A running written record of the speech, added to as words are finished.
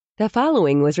The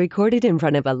following was recorded in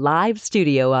front of a live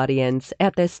studio audience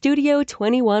at the Studio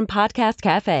 21 Podcast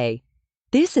Cafe.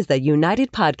 This is the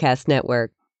United Podcast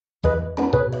Network.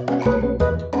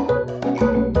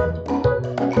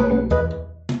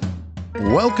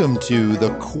 Welcome to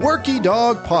the Quirky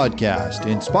Dog Podcast,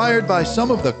 inspired by some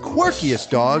of the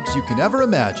quirkiest dogs you can ever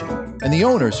imagine, and the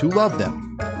owners who love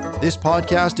them. This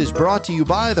podcast is brought to you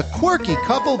by the quirky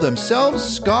couple themselves,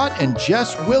 Scott and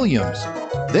Jess Williams.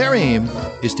 Their aim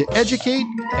is to educate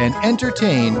and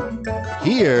entertain.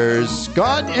 Here's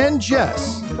Scott and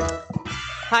Jess.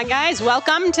 Hi, guys.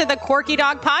 Welcome to the Quirky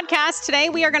Dog Podcast. Today,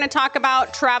 we are going to talk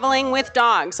about traveling with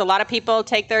dogs. A lot of people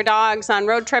take their dogs on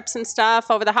road trips and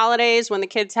stuff over the holidays when the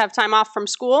kids have time off from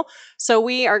school. So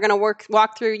we are going to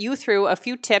walk you through a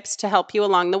few tips to help you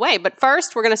along the way. But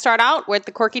first, we're going to start out with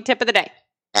the quirky tip of the day.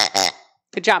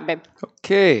 Good job, babe.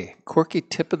 Okay, quirky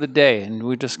tip of the day. And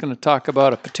we're just going to talk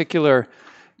about a particular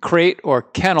crate or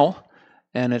kennel,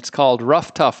 and it's called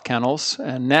Rough Tough Kennels.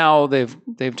 And now they've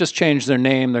just changed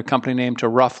their company name to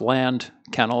Rough Land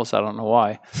Kennels. I don't know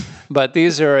why, but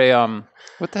these are a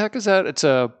what the heck is that? It's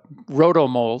a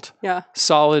rotomold. Yeah,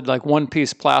 solid, like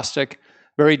one-piece plastic,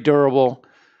 very durable.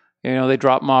 You know, they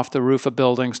drop them off the roof of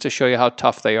buildings to show you how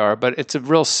tough they are. But it's a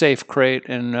real safe crate,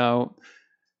 and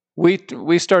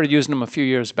we started using them a few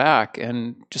years back,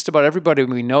 and just about everybody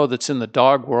we know that's in the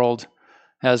dog world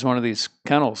has one of these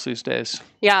kennels these days.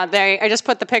 Yeah, I just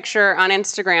put the picture on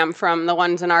Instagram from the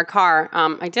ones in our car.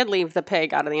 I did leave the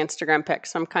pig out of the Instagram pic,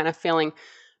 so I'm kind of feeling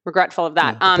regretful of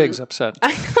that. Yeah, the pig's upset.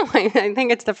 I know. I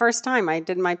think it's the first time I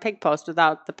did my pig post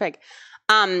without the pig.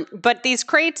 But these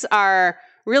crates are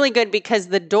really good because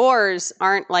the doors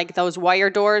aren't like those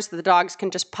wire doors. The dogs can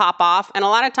just pop off. And a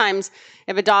lot of times,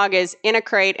 if a dog is in a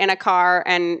crate, in a car,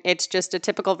 and it's just a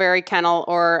typical Very kennel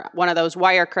or one of those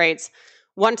wire crates,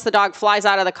 once the dog flies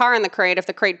out of the car in the crate, if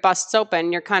the crate busts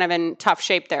open, you're kind of in tough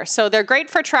shape there. So they're great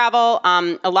for travel.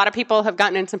 A lot of people have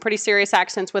gotten in some pretty serious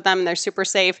accidents with them. They're super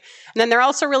safe. And then they're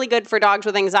also really good for dogs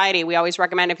with anxiety. We always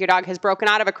recommend if your dog has broken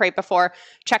out of a crate before,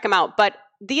 check them out. But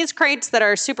these crates that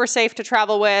are super safe to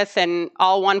travel with and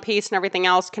all one piece and everything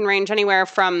else can range anywhere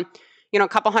from a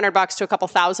couple $100 to a couple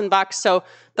 $1,000. So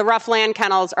the Rough Land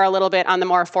kennels are a little bit on the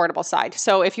more affordable side.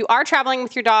 So if you are traveling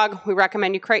with your dog, we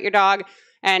recommend you crate your dog.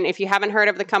 And if you haven't heard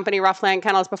of the company Rough Land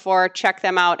Kennels before, check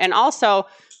them out. And also,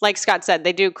 like Scott said,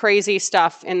 they do crazy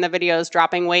stuff in the videos,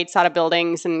 dropping weights out of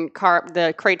buildings and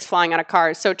the crates flying out of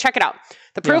cars. So check it out.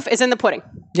 The proof is in the pudding.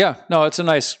 Yeah, no, it's a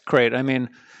nice crate. I mean,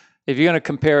 if you're going to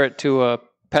compare it to a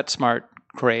PetSmart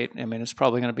crate, I mean, it's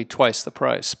probably going to be twice the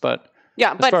price. But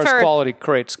as far as quality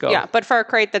crates go. Yeah, but for a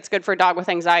crate that's good for a dog with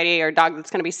anxiety or a dog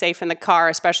that's going to be safe in the car,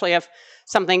 especially if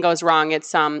something goes wrong,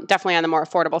 it's definitely on the more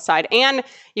affordable side. And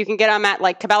you can get them at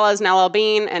like Cabela's and LL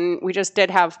Bean, and we just did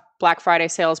have Black Friday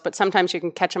sales, but sometimes you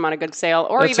can catch them on a good sale.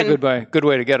 Or that's a good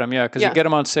way to get them, because you get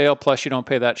them on sale, plus you don't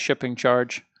pay that shipping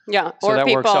charge. Yeah, so or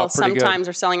people sometimes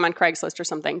are selling them on Craigslist or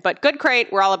something. But good crate,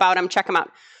 we're all about them. Check them out.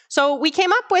 So we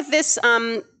came up with this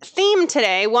theme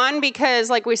today. One, because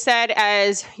like we said,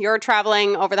 as you're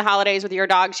traveling over the holidays with your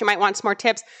dogs, you might want some more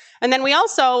tips. And then we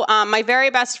also, my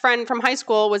very best friend from high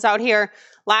school was out here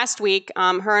last week.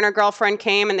 Her and her girlfriend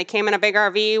came, and they came in a big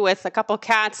RV with a couple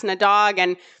cats and a dog,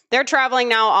 and they're traveling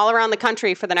now all around the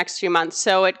country for the next few months.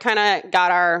 So it kind of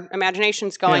got our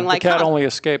imaginations going. The cat only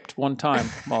escaped one time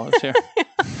while I was here.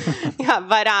 Yeah,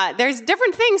 but there's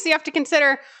different things you have to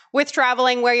consider with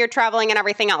traveling, where you're traveling, and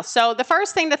everything else. So the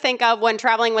first thing to think of when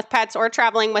traveling with pets or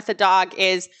traveling with a dog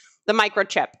is the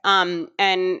microchip.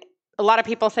 And a lot of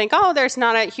people think, there's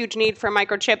not a huge need for a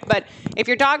microchip. But if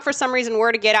your dog, for some reason,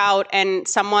 were to get out and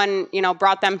someone,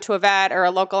 brought them to a vet or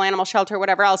a local animal shelter or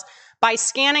whatever else, by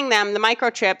scanning them, the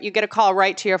microchip, you get a call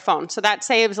right to your phone. So that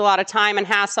saves a lot of time and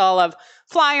hassle of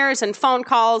flyers and phone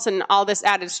calls and all this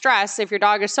added stress. If your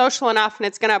dog is social enough and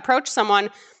it's going to approach someone,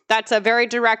 that's a very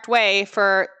direct way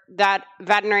for that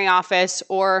veterinary office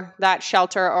or that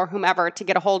shelter or whomever to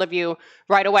get a hold of you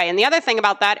right away. And the other thing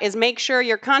about that is make sure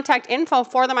your contact info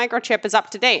for the microchip is up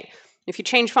to date. If you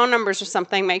change phone numbers or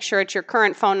something, make sure it's your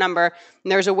current phone number,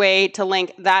 and there's a way to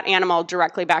link that animal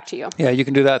directly back to you. Yeah, you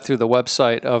can do that through the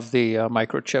website of the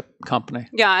microchip company.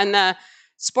 Yeah, and the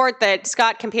sport that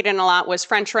Scott competed in a lot was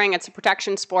French ring. It's a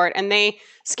protection sport, and they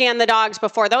scan the dogs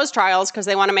before those trials because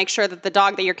they want to make sure that the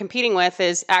dog that you're competing with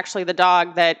is actually the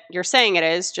dog that you're saying it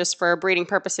is, just for breeding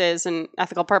purposes and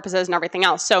ethical purposes and everything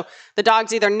else. So the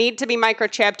dogs either need to be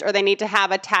microchipped or they need to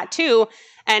have a tattoo.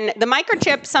 And the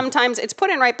microchip, sometimes it's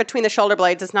put in right between the shoulder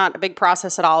blades. It's not a big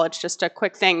process at all. It's just a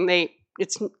quick thing.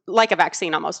 It's like a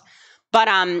vaccine almost. But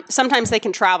sometimes they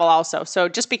can travel also. So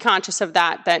just be conscious of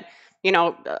that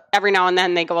every now and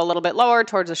then they go a little bit lower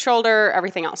towards the shoulder,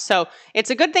 everything else. So it's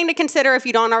a good thing to consider if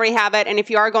you don't already have it. And if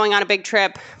you are going on a big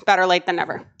trip, better late than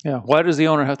never. Yeah. Why does the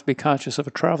owner have to be conscious of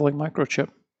a traveling microchip?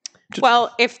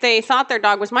 Well, if they thought their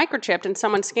dog was microchipped and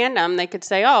someone scanned them, they could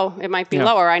say, oh, it might be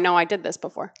lower. I know I did this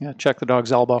before. Yeah, check the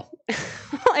dog's elbow.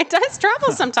 Well, it does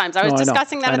travel sometimes. I was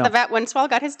discussing that at the vet when Swell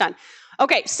got his done.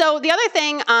 Okay, so the other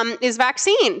thing is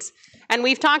vaccines. And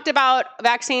we've talked about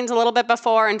vaccines a little bit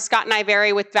before, and Scott and I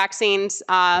vary with vaccines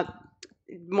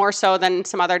more so than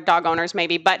some other dog owners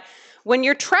maybe. But when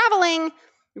you're traveling,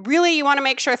 really you want to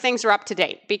make sure things are up to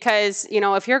date because,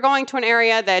 if you're going to an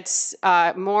area that's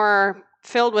more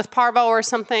filled with parvo or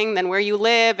something than where you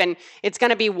live, and it's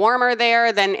going to be warmer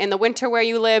there than in the winter where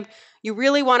you live, you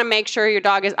really want to make sure your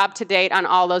dog is up to date on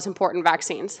all those important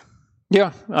vaccines.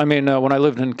 Yeah. I mean, when I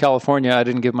lived in California, I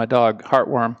didn't give my dog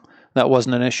heartworm. That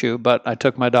wasn't an issue, but I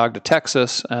took my dog to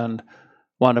Texas and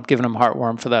wound up giving him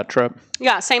heartworm for that trip.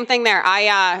 Yeah, same thing there.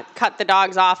 I cut the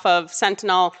dogs off of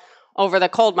Sentinel over the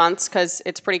cold months because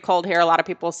it's pretty cold here. A lot of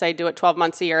people say do it 12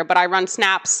 months a year, but I run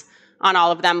snaps on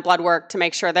all of them, blood work, to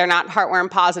make sure they're not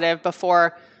heartworm positive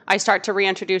before I start to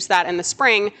reintroduce that in the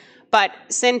spring. But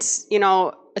since,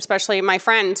 especially my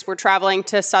friends, we're traveling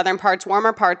to southern parts,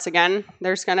 warmer parts again,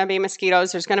 there's going to be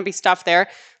mosquitoes, there's going to be stuff there.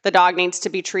 The dog needs to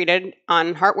be treated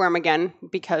on heartworm again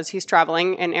because he's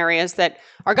traveling in areas that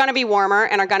are going to be warmer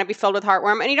and are going to be filled with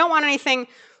heartworm. And you don't want anything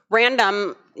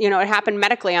random, it happened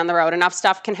medically on the road. Enough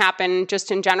stuff can happen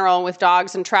just in general with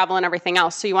dogs and travel and everything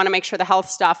else. So you want to make sure the health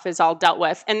stuff is all dealt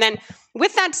with. And then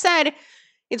with that said,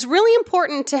 it's really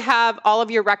important to have all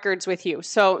of your records with you.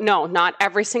 So no, not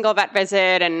every single vet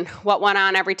visit and what went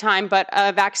on every time, but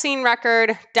a vaccine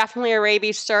record, definitely a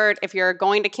rabies cert. If you're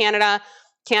going to Canada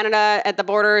at the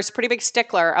border is a pretty big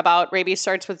stickler about rabies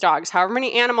certs with dogs. However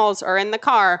many animals are in the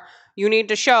car, you need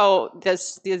to show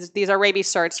these are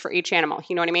rabies certs for each animal.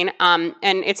 You know what I mean? And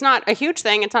it's not a huge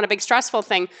thing. It's not a big stressful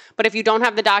thing. But if you don't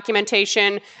have the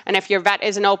documentation and if your vet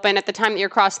isn't open at the time that you're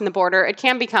crossing the border, it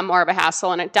can become more of a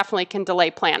hassle and it definitely can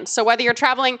delay plans. So whether you're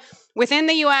traveling within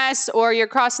the U.S. or you're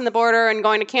crossing the border and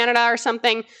going to Canada or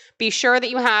something, be sure that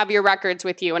you have your records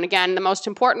with you. And again, the most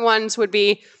important ones would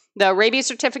be the rabies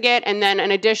certificate and then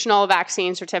an additional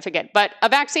vaccine certificate. But a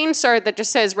vaccine cert that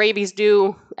just says rabies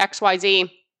do XYZ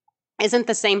isn't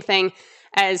the same thing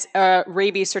as a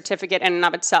rabies certificate in and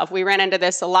of itself. We ran into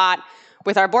this a lot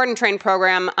with our board and train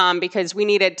program because we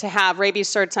needed to have rabies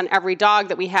certs on every dog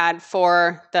that we had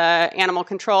for the animal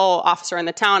control officer in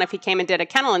the town if he came and did a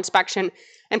kennel inspection.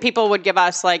 And people would give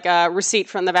us like a receipt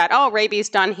from the vet, rabies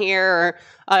done here,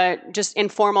 or just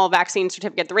informal vaccine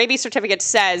certificate. The rabies certificate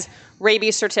says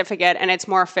rabies certificate, and it's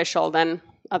more official than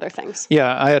other things.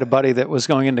 Yeah, I had a buddy that was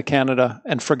going into Canada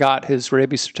and forgot his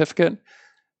rabies certificate.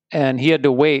 And he had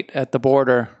to wait at the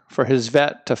border for his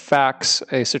vet to fax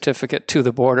a certificate to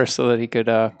the border so that he could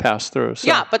pass through. So.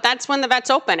 Yeah, but that's when the vet's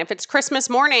open. If it's Christmas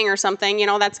morning or something,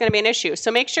 that's going to be an issue. So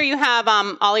make sure you have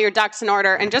all your ducks in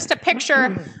order. And just a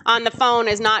picture on the phone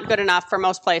is not good enough for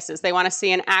most places. They want to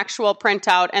see an actual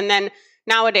printout. And then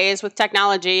nowadays with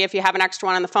technology, if you have an extra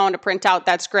one on the phone to print out,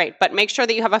 that's great. But make sure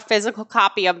that you have a physical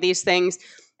copy of these things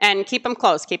and keep them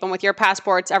close. Keep them with your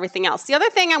passports, everything else. The other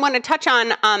thing I want to touch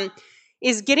on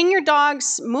is getting your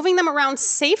dogs, moving them around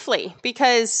safely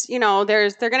because, they're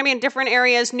going to be in different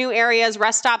areas, new areas,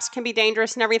 rest stops can be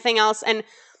dangerous and everything else. And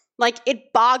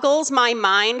it boggles my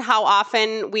mind how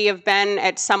often we have been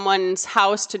at someone's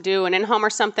house to do an in-home or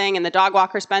something and the dog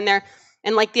walker's been there.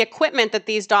 And the equipment that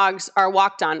these dogs are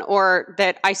walked on, or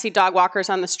that I see dog walkers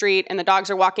on the street and the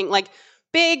dogs are walking,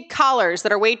 big collars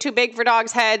that are way too big for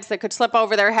dogs' heads that could slip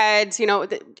over their heads.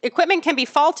 The equipment can be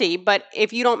faulty, but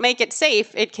if you don't make it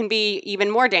safe, it can be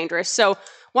even more dangerous. So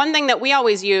one thing that we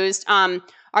always used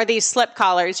are these slip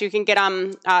collars. You can get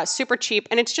them super cheap,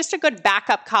 and it's just a good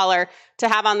backup collar to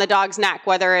have on the dog's neck,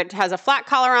 whether it has a flat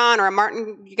collar on or a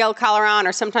martingale collar on,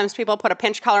 or sometimes people put a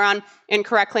pinch collar on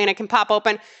incorrectly and it can pop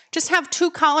open. Just have two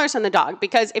collars on the dog,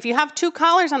 because if you have two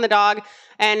collars on the dog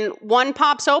and one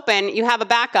pops open, you have a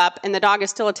backup and the dog is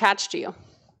still attached to you.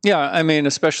 Yeah, I mean,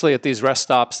 especially at these rest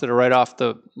stops that are right off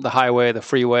the highway, the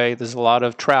freeway, there's a lot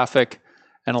of traffic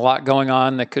and a lot going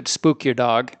on that could spook your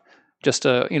dog. Just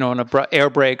air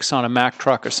brakes on a Mack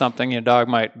truck or something, your dog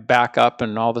might back up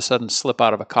and all of a sudden slip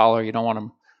out of a collar. You don't want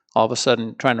them all of a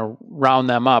sudden trying to round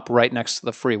them up right next to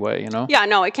the freeway, Yeah,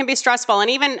 no, it can be stressful. And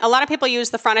even a lot of people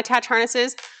use the front attach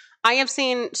harnesses. I have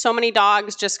seen so many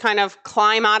dogs just kind of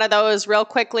climb out of those real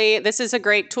quickly. This is a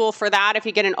great tool for that. If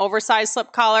you get an oversized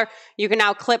slip collar, you can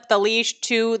now clip the leash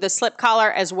to the slip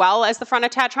collar as well as the front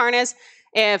attach harness.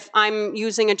 If I'm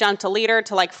using a gentle leader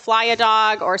to like fly a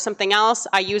dog or something else,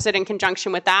 I use it in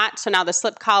conjunction with that. So now the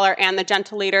slip collar and the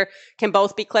gentle leader can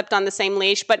both be clipped on the same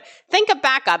leash. But think of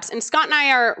backups. And Scott and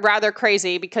I are rather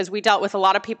crazy because we dealt with a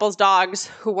lot of people's dogs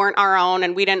who weren't our own,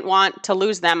 and we didn't want to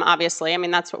lose them, obviously. I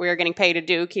mean, that's what we were getting paid to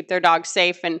do, keep their dogs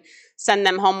safe and send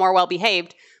them home more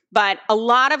well-behaved. But a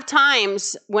lot of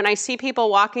times when I see people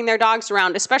walking their dogs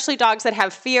around, especially dogs that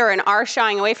have fear and are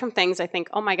shying away from things, I think,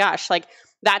 oh my gosh, like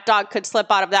that dog could slip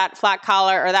out of that flat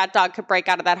collar or that dog could break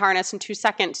out of that harness in 2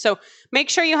 seconds. So make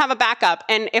sure you have a backup.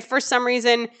 And if for some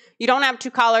reason you don't have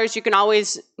 2 collars, you can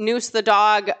always noose the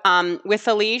dog with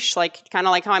a leash, like kind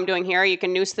of like how I'm doing here. You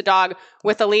can noose the dog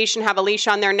with a leash and have a leash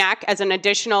on their neck as an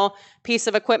additional piece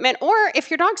of equipment. Or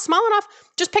if your dog's small enough,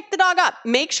 just pick the dog up.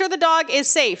 Make sure the dog is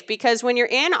safe, because when you're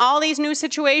in all these new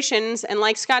situations, and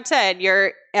like Scott said,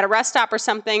 you're at a rest stop or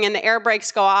something and the air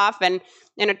brakes go off and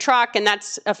in a truck, and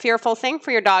that's a fearful thing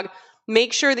for your dog,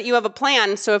 make sure that you have a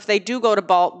plan so if they do go to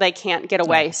bolt, they can't get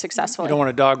away successfully. You don't want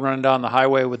a dog running down the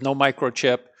highway with no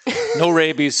microchip, no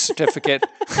rabies certificate.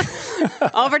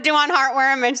 Overdue on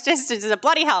heartworm. It's a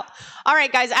bloody hell. All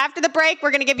right, guys, after the break,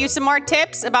 we're going to give you some more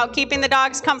tips about keeping the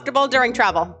dogs comfortable during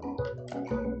travel.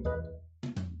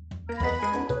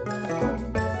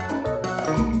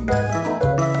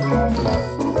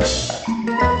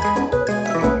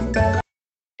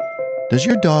 Does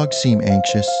your dog seem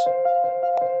anxious?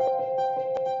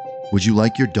 Would you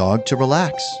like your dog to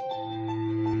relax?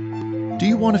 Do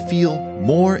you want to feel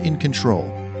more in control?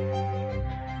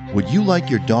 Would you like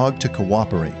your dog to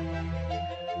cooperate?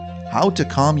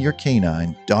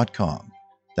 HowToCalmYourCanine.com.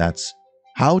 That's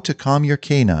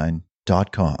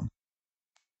HowToCalmYourCanine.com.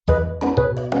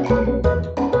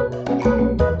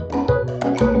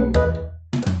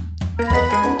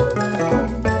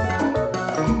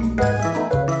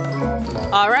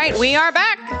 All right, we are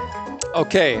back.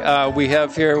 Okay, we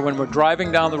have here when we're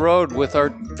driving down the road with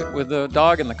the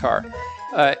dog in the car.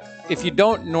 If you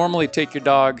don't normally take your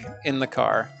dog in the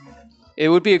car, it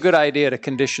would be a good idea to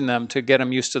condition them to get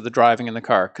them used to the driving in the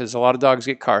car, because a lot of dogs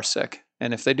get car sick.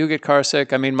 And if they do get car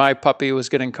sick, I mean, my puppy was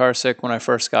getting car sick when I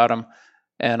first got him,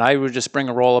 and I would just bring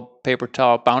a roll of paper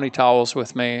towel, Bounty towels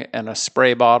with me, and a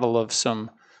spray bottle of some,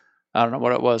 I don't know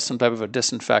what it was, some type of a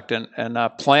disinfectant, and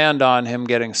planned on him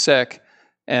getting sick.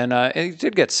 And he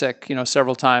did get sick,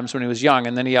 several times when he was young,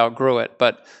 and then he outgrew it.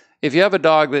 But if you have a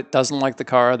dog that doesn't like the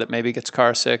car, that maybe gets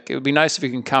car sick, it would be nice if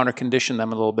you can counter condition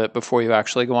them a little bit before you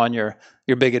actually go on your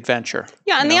big adventure.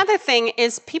 Yeah, and the other thing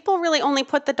is people really only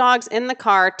put the dogs in the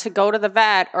car to go to the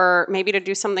vet or maybe to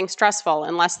do something stressful,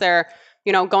 unless they're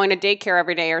going to daycare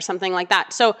every day or something like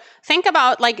that. So think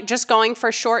about like just going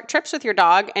for short trips with your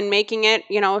dog and making it,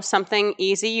 something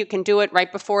easy. You can do it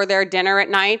right before their dinner at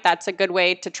night. That's a good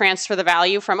way to transfer the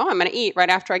value from, I'm going to eat right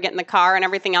after I get in the car and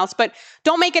everything else. But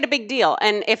don't make it a big deal.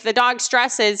 And if the dog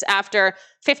stresses after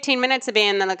 15 minutes of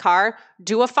being in the car,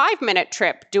 do a 5-minute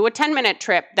trip, do a 10-minute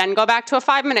trip, then go back to a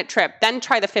 5-minute trip, then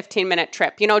try the 15-minute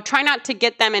trip. Try not to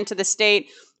get them into the state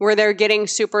where they're getting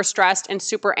super stressed and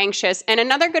super anxious. And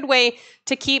another good way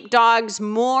to keep dogs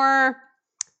more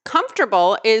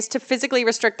comfortable is to physically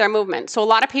restrict their movement. So a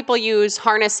lot of people use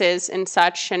harnesses and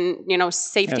such and,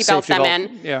 safety belt them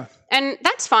in. Yeah. And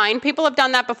that's fine. People have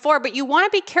done that before, but you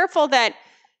want to be careful that,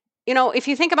 if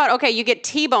you think about, okay, you get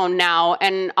T-boned now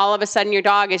and all of a sudden your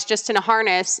dog is just in a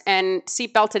harness and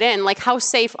seat belted in, like how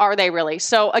safe are they really?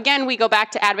 So again, we go back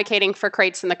to advocating for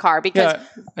crates in the car because... Yeah,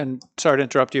 and sorry to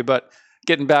interrupt you, but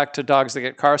getting back to dogs that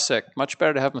get car sick, much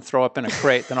better to have them throw up in a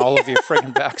crate than all of your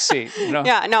friggin' back seat.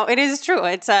 Yeah, no, it is true.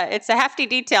 It's a hefty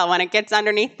detail when it gets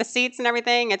underneath the seats and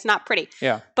everything. It's not pretty.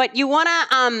 Yeah. But you want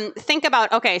to think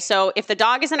about, okay, so if the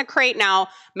dog is in a crate now,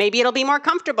 maybe it'll be more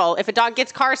comfortable. If a dog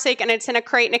gets car sick and it's in a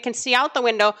crate and it can see out the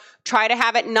window, try to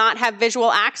have it not have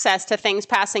visual access to things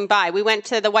passing by. We went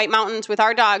to the White Mountains with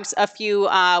our dogs a few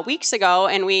weeks ago,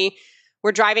 and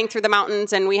we're driving through the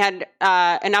mountains and we had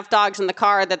enough dogs in the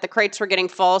car that the crates were getting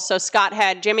full. So Scott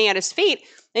had Jimmy at his feet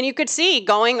and you could see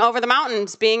going over the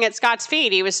mountains, being at Scott's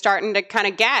feet, he was starting to kind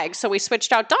of gag. So we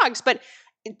switched out dogs, but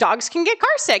dogs can get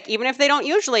car sick, even if they don't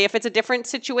usually, if it's a different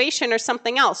situation or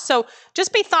something else. So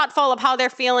just be thoughtful of how they're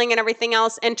feeling and everything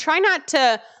else, and try not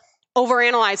to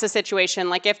overanalyze the situation.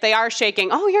 Like if they are shaking,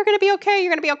 oh, you're going to be okay. You're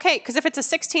going to be okay. Because if it's a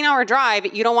 16-hour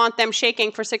drive, you don't want them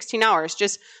shaking for 16 hours.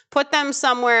 Just put them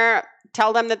somewhere,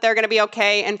 tell them that they're going to be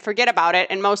okay, and forget about it.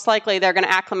 And most likely they're going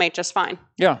to acclimate just fine.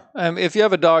 Yeah. If you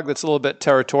have a dog that's a little bit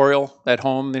territorial at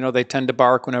home, they tend to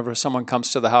bark whenever someone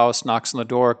comes to the house, knocks on the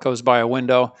door, goes by a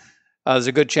window. There's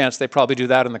a good chance they probably do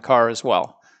that in the car as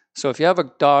well. So if you have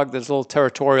a dog that's a little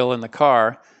territorial in the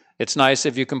car, It's nice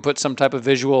if you can put some type of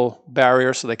visual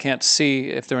barrier so they can't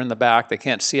see if they're in the back. They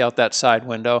can't see out that side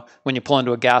window when you pull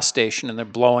into a gas station and they're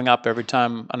blowing up every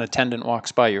time an attendant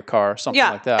walks by your car, something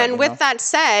like that. And with that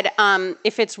said,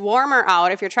 if it's warmer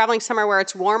out, if you're traveling somewhere where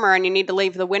it's warmer and you need to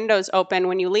leave the windows open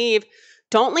when you leave,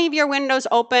 don't leave your windows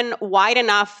open wide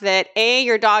enough that A,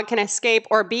 your dog can escape,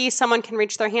 or B, someone can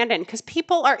reach their hand in. Because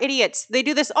people are idiots. They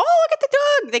do this, oh, look at the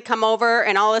dog. They come over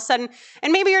and all of a sudden,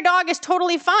 and maybe your dog is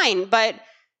totally fine, but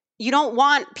you don't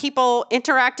want people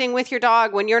interacting with your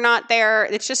dog when you're not there.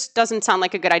 It just doesn't sound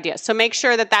like a good idea. So make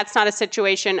sure that that's not a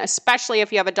situation, especially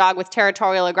if you have a dog with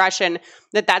territorial aggression,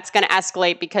 that that's going to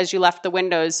escalate because you left the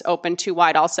windows open too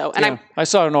wide also. And I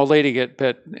saw an old lady get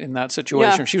bit in that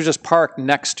situation. Yeah. She was just parked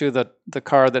next to the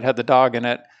car that had the dog in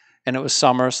it, and it was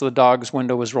summer, so the dog's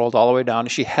window was rolled all the way down.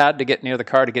 She had to get near the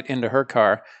car to get into her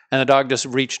car, and the dog just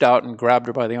reached out and grabbed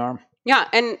her by the arm. Yeah,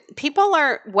 and people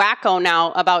are wacko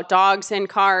now about dogs in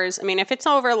cars. I mean, if it's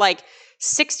over like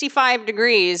 65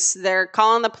 degrees, they're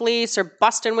calling the police or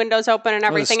busting windows open and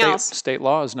everything else. State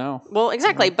laws now. Well,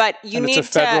 exactly, but you and need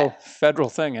it's a federal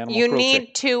thing. Animal you cruelty.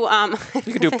 need to.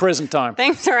 You could do prison time.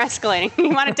 Things are escalating. You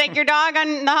want to take your dog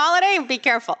on the holiday? Be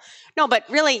careful. No, but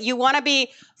really, you want to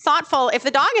be thoughtful. If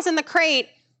the dog is in the crate,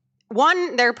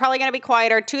 1, they're probably going to be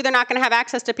quieter. 2, they're not going to have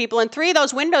access to people. And 3,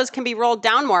 those windows can be rolled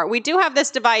down more. We do have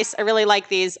this device. I really like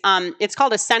these. It's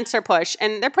called a sensor push,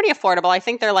 and they're pretty affordable. I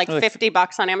think they're like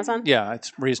 $50 on Amazon. Yeah,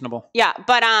 it's reasonable. Yeah,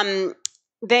 but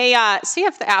they see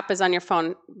if the app is on your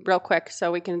phone real quick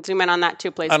so we can zoom in on that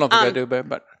too, please. I don't think I do,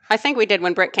 but I think we did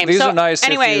when Britt came. These are nice.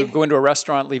 Anyway, if you go into a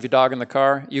restaurant, leave your dog in the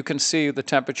car, you can see the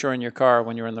temperature in your car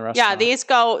when you're in the restaurant.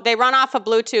 Yeah, they run off of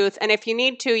Bluetooth, and if you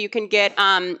need to, you can get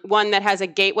one that has a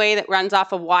gateway that runs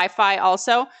off of Wi-Fi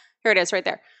also. Here it is right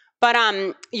there. But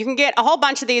you can get a whole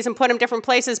bunch of these and put them different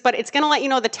places, but it's going to let you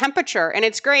know the temperature, and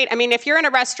it's great. I mean, if you're in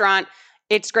a restaurant,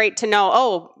 it's great to know,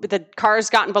 oh, the car's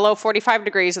gotten below 45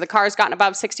 degrees or the car's gotten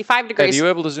above 65 degrees. Are you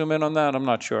able to zoom in on that? I'm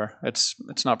not sure. It's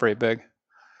not very big.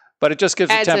 But it just gives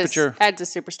the temperature. Ed's a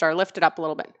superstar. Lift it up a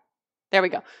little bit. There we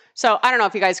go. So I don't know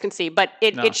if you guys can see, but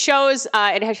it shows,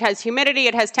 it has humidity,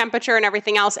 it has temperature and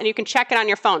everything else, and you can check it on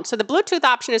your phone. So the Bluetooth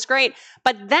option is great.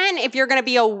 But then if you're going to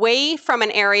be away from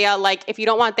an area, like if you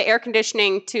don't want the air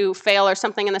conditioning to fail or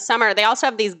something in the summer, they also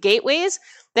have these gateways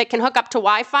that can hook up to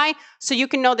Wi-Fi so you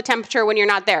can know the temperature when you're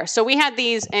not there. So we had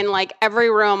these in like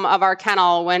every room of our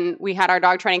kennel when we had our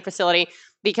dog training facility.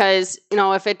 Because,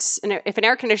 if an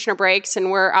air conditioner breaks and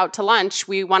we're out to lunch,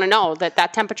 we want to know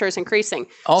that temperature is increasing.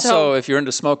 Also, if you're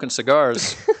into smoking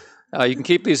cigars, you can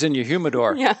keep these in your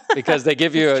humidor because they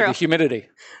give you the humidity.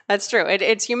 That's true.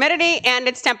 It's humidity and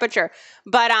it's temperature.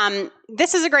 But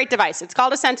this is a great device. It's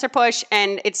called a sensor push,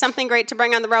 and it's something great to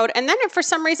bring on the road. And then if for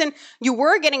some reason you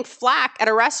were getting flack at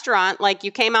a restaurant, like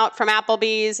you came out from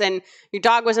Applebee's and your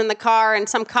dog was in the car and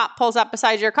some cop pulls up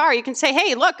beside your car, you can say,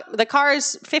 hey, look, the car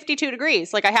is 52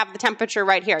 degrees. Like I have the temperature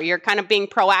right here. You're kind of being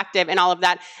proactive in all of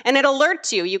that. And it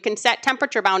alerts you. You can set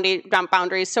temperature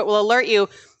boundaries, so it will alert you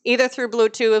either through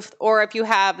Bluetooth, or if you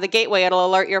have the gateway, it'll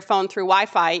alert your phone through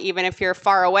Wi-Fi, even if you're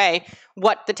far away,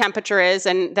 what the temperature is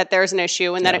and that there's an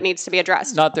issue and that it needs to be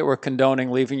addressed. Not that we're condoning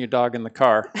leaving your dog in the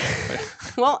car.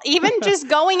 Well, even just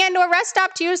going into a rest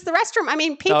stop to use the restroom. I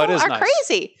mean, people are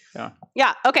crazy.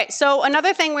 Yeah. Okay. So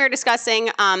another thing we're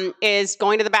discussing is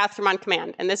going to the bathroom on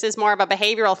command. And this is more of a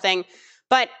behavioral thing.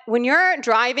 But when you're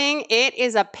driving, it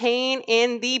is a pain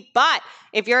in the butt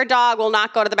if your dog will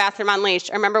not go to the bathroom on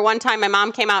leash. I remember one time my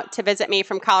mom came out to visit me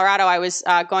from Colorado. I was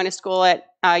going to school at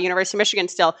University of Michigan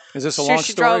still. Is this a long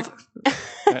story?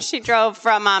 She drove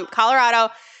from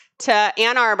Colorado to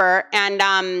Ann Arbor, and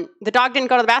the dog didn't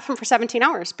go to the bathroom for 17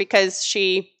 hours because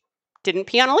she didn't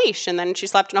pee on a leash, and then she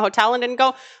slept in a hotel and didn't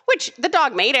go, which the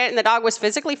dog made it and the dog was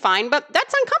physically fine, but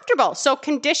that's uncomfortable. So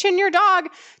condition your dog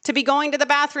to be going to the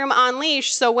bathroom on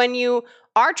leash, so when you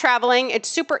are traveling, it's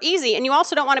super easy. And you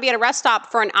also don't want to be at a rest stop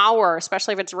for an hour,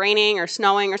 especially if it's raining or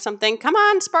snowing or something. Come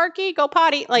on, Sparky, go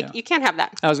potty. You can't have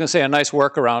that. I was going to say a nice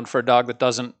workaround for a dog that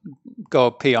doesn't go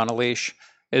pee on a leash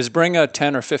is bring a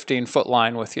 10 or 15 foot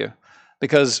line with you,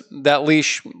 because that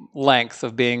leash length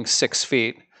of being 6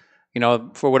 feet,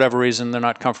 for whatever reason, they're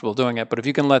not comfortable doing it. But if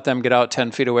you can let them get out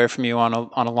 10 feet away from you on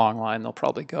a long line, they'll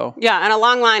probably go. Yeah, and a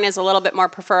long line is a little bit more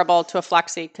preferable to a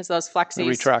flexi, because those flexies... They're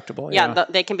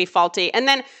retractable, they can be faulty. And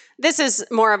then this is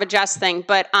more of a Jess thing,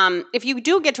 but if you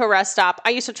do get to a rest stop,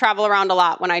 I used to travel around a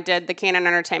lot when I did the Canine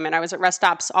Entertainment. I was at rest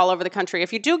stops all over the country.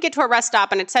 If you do get to a rest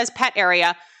stop and it says pet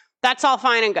area, that's all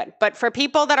fine and good. But for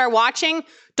people that are watching,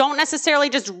 don't necessarily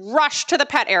just rush to the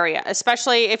pet area,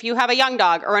 especially if you have a young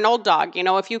dog or an old dog. You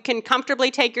know, if you can comfortably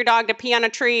take your dog to pee on a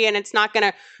tree and it's not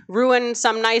going to ruin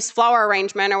some nice flower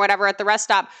arrangement or whatever at the rest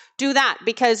stop, do that,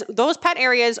 because those pet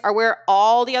areas are where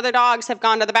all the other dogs have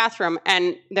gone to the bathroom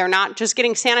and they're not just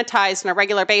getting sanitized on a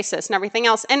regular basis and everything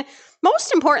else. And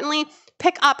most importantly,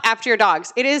 pick up after your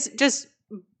dogs. It is just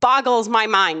boggles my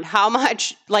mind how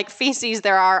much like feces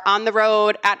there are on the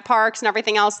road, at parks and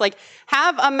everything else. Like,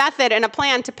 have a method and a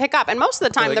plan to pick up. And most of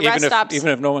the time, the rest stops. Even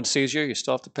if no one sees you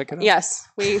still have to pick it up? Yes.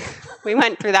 We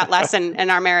went through that lesson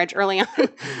in our marriage early on.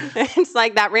 It's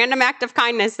like that random act of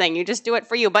kindness thing. You just do it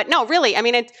for you. But no, really, I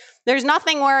mean, there's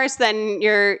nothing worse than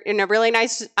you're in a really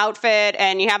nice outfit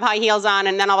and you have high heels on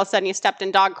and then all of a sudden you stepped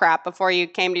in dog crap before you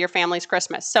came to your family's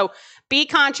Christmas. So be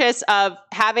conscious of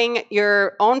having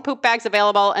your own poop bags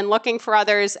available and looking for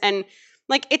others. And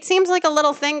like, it seems like a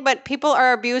little thing, but people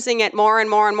are abusing it more and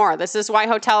more and more. This is why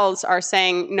hotels are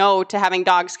saying no to having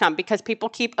dogs come, because people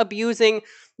keep abusing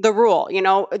the rule. You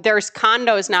know, there's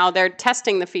condos now, they're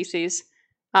testing the feces.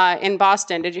 In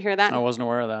Boston. Did you hear that? I wasn't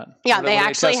aware of that. Yeah, they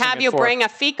actually have you bring a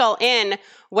fecal in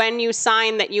when you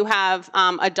sign that you have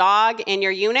a dog in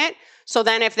your unit. So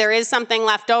then if there is something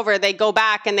left over, they go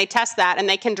back and they test that and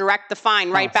they can direct the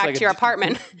fine right back like to your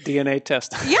apartment. DNA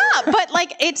test. Yeah, but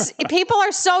like people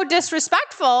are so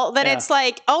disrespectful that it's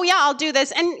like, oh yeah, I'll do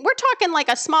this. And we're talking like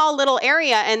a small little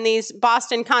area in these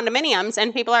Boston condominiums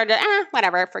and people are just,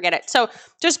 whatever, forget it. So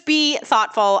just be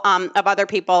thoughtful of other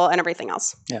people and everything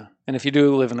else. Yeah. And if you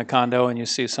do live in a condo and you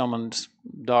see someone's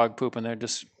dog pooping there,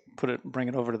 just bring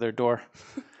it over to their door.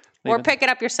 Or pick it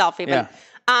up yourself even. Yeah.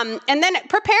 And then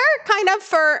prepare kind of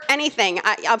for anything.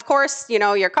 Of course, you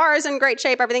know, your car is in great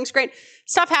shape. Everything's great.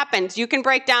 Stuff happens. You can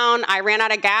break down. I ran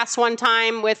out of gas one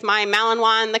time with my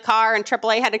Malinois in the car and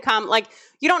AAA had to come. Like,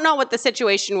 you don't know what the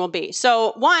situation will be.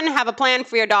 So one, have a plan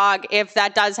for your dog if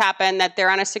that does happen, that they're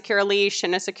on a secure leash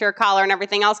and a secure collar and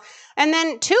everything else. And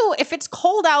then two, if it's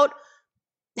cold out,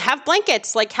 have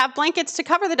blankets to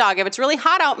cover the dog. If it's really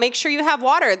hot out, make sure you have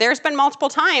water. There's been multiple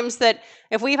times that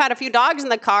if we've had a few dogs in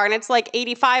the car and it's like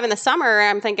 85 in the summer,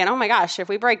 I'm thinking, oh my gosh, if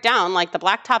we break down, like the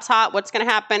blacktop's hot, what's going to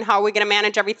happen? How are we going to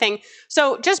manage everything?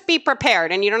 So just be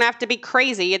prepared, and you don't have to be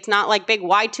crazy. It's not like big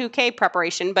Y2K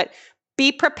preparation, but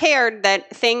be prepared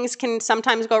that things can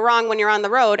sometimes go wrong when you're on the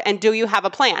road. And do you have a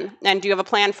plan? And do you have a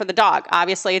plan for the dog?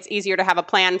 Obviously, it's easier to have a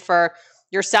plan for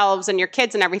yourselves and your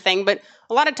kids and everything, but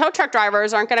a lot of tow truck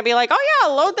drivers aren't going to be like, oh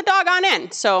yeah, load the dog on in.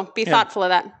 So be thoughtful of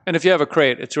that. And if you have a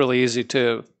crate, it's really easy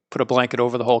to put a blanket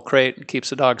over the whole crate. It keeps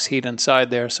the dog's heat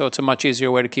inside there. So it's a much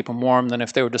easier way to keep them warm than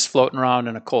if they were just floating around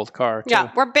in a cold car. Yeah,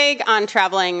 we're big on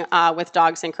traveling with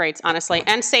dogs in crates, honestly,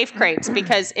 and safe crates,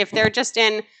 because if they're just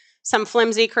in some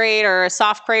flimsy crate or a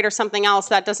soft crate or something else,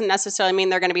 that doesn't necessarily mean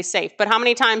they're going to be safe. But how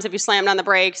many times have you slammed on the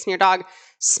brakes and your dog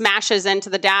smashes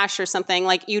into the dash or something?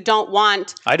 Like, you don't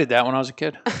want... I did that when I was a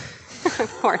kid.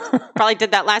 Of course. Probably did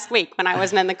that last week when I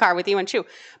wasn't in the car with you and Chew.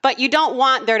 But you don't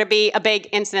want there to be a big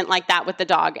incident like that with the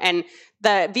dog. And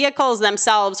the vehicles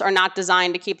themselves are not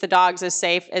designed to keep the dogs as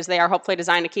safe as they are hopefully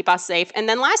designed to keep us safe. And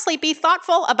then lastly, be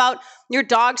thoughtful about your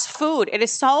dog's food. It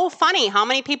is so funny how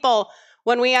many people,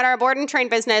 when we had our board and train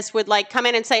business, would like come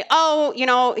in and say, oh, you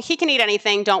know, he can eat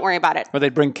anything, don't worry about it. Or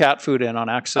they'd bring cat food in on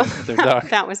accident with their dog.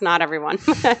 That was not everyone.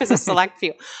 That was a select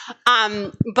few.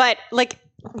 But like,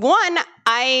 one,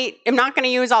 I am not going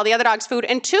to use all the other dog's food.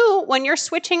 And two, when you're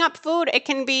switching up food, it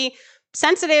can be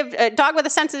sensitive. A dog with a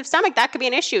sensitive stomach, that could be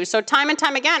an issue. So time and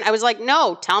time again, I was like,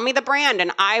 no, tell me the brand.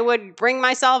 And I would bring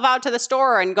myself out to the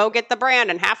store and go get the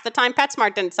brand. And half the time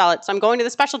PetSmart didn't sell it. So I'm going to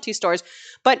the specialty stores.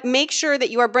 But make sure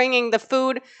that you are bringing the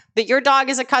food that your dog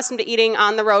is accustomed to eating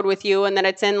on the road with you, and that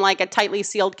it's in like a tightly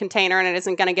sealed container and it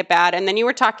isn't going to get bad. And then you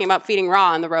were talking about feeding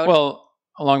raw on the road. Well,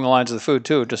 along the lines of the food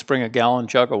too, just bring a gallon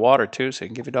jug of water too, so you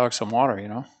can give your dog some water, you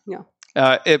know?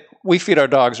 Yeah. We feed our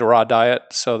dogs a raw diet,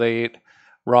 so they eat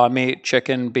raw meat,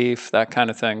 chicken, beef, that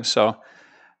kind of thing. So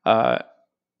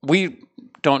we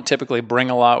don't typically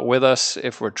bring a lot with us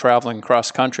if we're traveling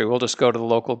cross country. We'll just go to the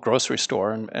local grocery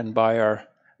store and buy our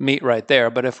meat right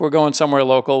there. But if we're going somewhere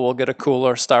local, we'll get a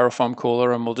cooler, styrofoam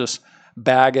cooler, and we'll just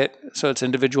bag it so it's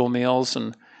individual meals,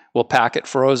 and we'll pack it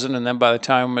frozen, and then by the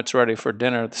time it's ready for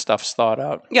dinner, the stuff's thawed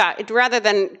out. Yeah, rather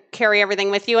than carry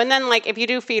everything with you. And then, like, if you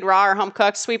do feed raw or home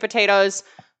cooked, sweet potatoes,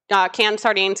 canned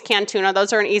sardines, canned tuna,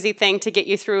 those are an easy thing to get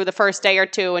you through the first day or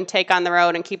two and take on the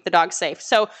road and keep the dog safe.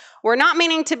 So we're not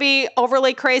meaning to be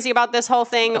overly crazy about this whole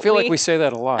thing. I feel like we say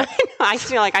that a lot. I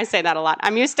feel like I say that a lot.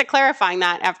 I'm used to clarifying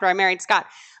that after I married Scott.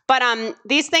 But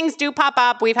these things do pop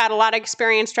up. We've had a lot of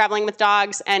experience traveling with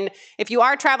dogs. And if you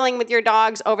are traveling with your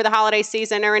dogs over the holiday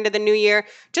season or into the new year,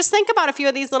 just think about a few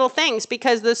of these little things,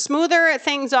 because the smoother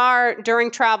things are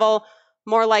during travel,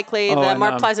 more likely the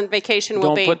more pleasant vacation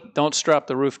will be. Don't strap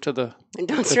the roof to the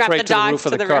Don't strap the dogs to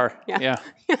the car. Yeah.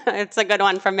 It's a good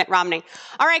one from Mitt Romney.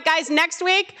 All right, guys, next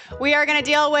week we are going to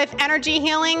deal with energy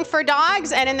healing for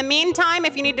dogs. And in the meantime,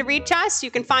 if you need to reach us, you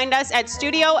can find us at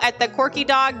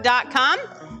studio@thequirkydog.com,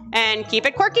 and keep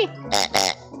it quirky.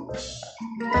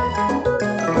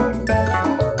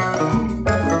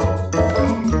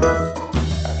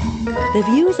 The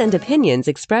views and opinions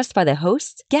expressed by the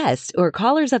hosts, guests, or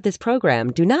callers of this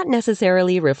program do not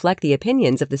necessarily reflect the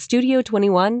opinions of the Studio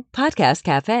 21 Podcast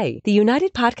Cafe, the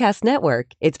United Podcast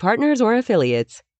Network, its partners, or affiliates.